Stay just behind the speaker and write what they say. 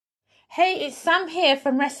Hey, it's Sam here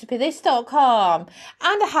from RecipeThis.com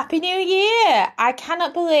and a Happy New Year! I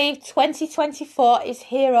cannot believe 2024 is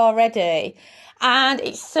here already, and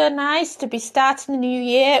it's so nice to be starting the new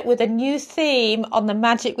year with a new theme on the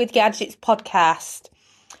Magic with Gadgets podcast.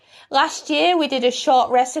 Last year we did a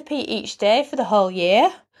short recipe each day for the whole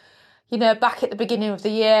year. You know, back at the beginning of the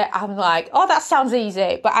year, I'm like, oh, that sounds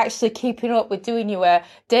easy. But actually keeping up with doing you a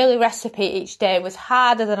daily recipe each day was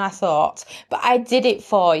harder than I thought. But I did it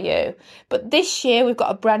for you. But this year, we've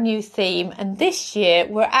got a brand new theme. And this year,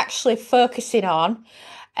 we're actually focusing on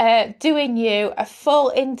doing you a full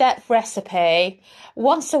in-depth recipe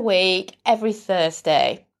once a week, every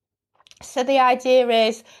Thursday. So the idea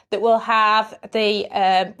is that we'll have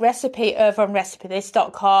the recipe over on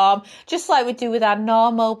RecipeThis.com, just like we do with our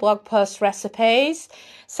normal blog post recipes.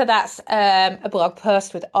 So that's a blog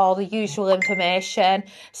post with all the usual information,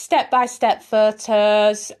 step-by-step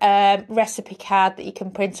photos, recipe card that you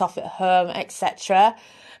can print off at home, etc.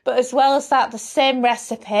 But as well as that, the same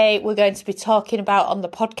recipe we're going to be talking about on the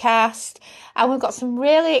podcast. And we've got some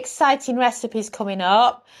really exciting recipes coming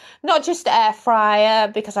up. Not just air fryer,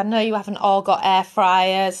 because I know you haven't all got air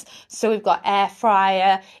fryers. So we've got air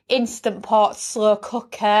fryer, Instant Pot, slow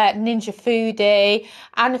cooker, Ninja Foodi,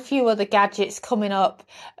 and a few other gadgets coming up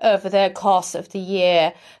over the course of the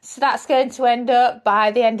year. So that's going to end up by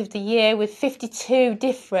the end of the year with 52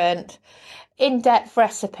 different in-depth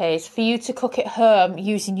recipes for you to cook at home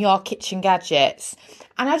using your kitchen gadgets.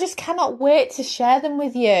 And I just cannot wait to share them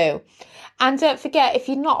with you. And don't forget, if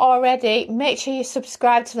you're not already, make sure you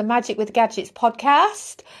subscribe to the Magic with Gadgets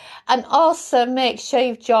podcast. And also make sure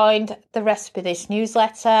you've joined the Recipe This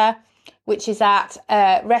newsletter, which is at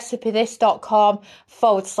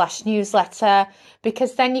recipethis.com/newsletter,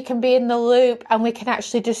 because then you can be in the loop and we can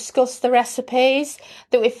actually discuss the recipes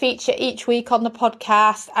that we feature each week on the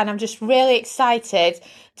podcast. And I'm just really excited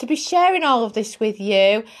to be sharing all of this with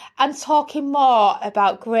you and talking more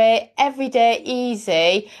about great, everyday,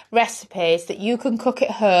 easy recipes that you can cook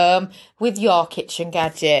at home with your kitchen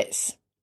gadgets.